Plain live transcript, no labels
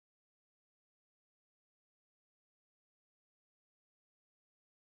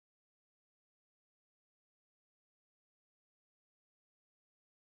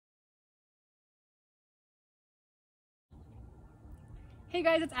Hey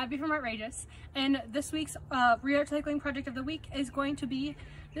guys, it's Abby from ARTrageous, and this week's reARTcycling project of the week is going to be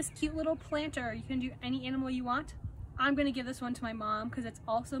this cute little planter. You can do any animal you want. I'm going to give this one to my mom because it's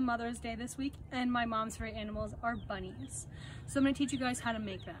also Mother's Day this week, and my mom's favorite animals are bunnies. So I'm going to teach you guys how to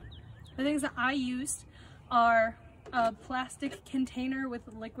make that. The things that I used are a plastic container with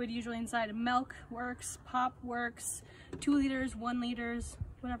liquid usually inside. Milk works, pop works, 2 liters, 1 liters,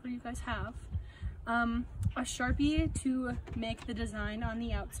 whatever you guys have. A Sharpie to make the design on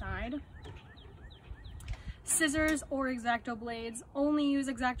the outside, scissors or X-Acto blades. Only use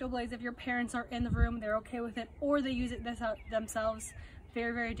X-Acto blades if your parents are in the room, they're okay with it, or they use it themselves.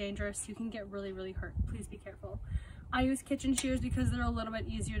 Very, very dangerous. You can get really, really hurt. Please be careful. I use kitchen shears because they're a little bit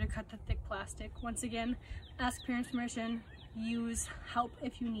easier to cut the thick plastic. Once again, ask parents permission, use help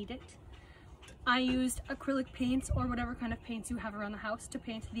if you need it. I used acrylic paints or whatever kind of paints you have around the house to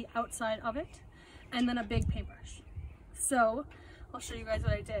paint the outside of it, and then a big paintbrush. So I'll show you guys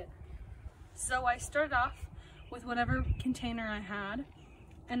what I did. So I started off with whatever container I had,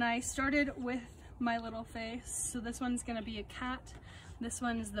 and I started with my little face. So this one's gonna be a cat, this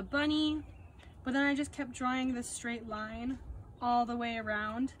one's the bunny, but then I just kept drawing this straight line all the way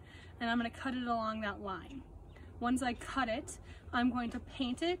around, and I'm gonna cut it along that line. Once I cut it, I'm going to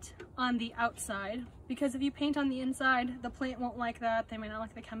paint it on the outside, because if you paint on the inside, the plant won't like that. They might not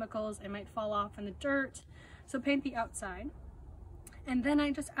like the chemicals, it might fall off in the dirt. So paint the outside. And then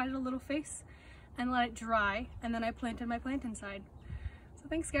I just added a little face and let it dry, and then I planted my plant inside. So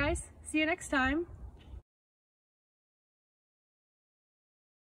thanks guys, see you next time.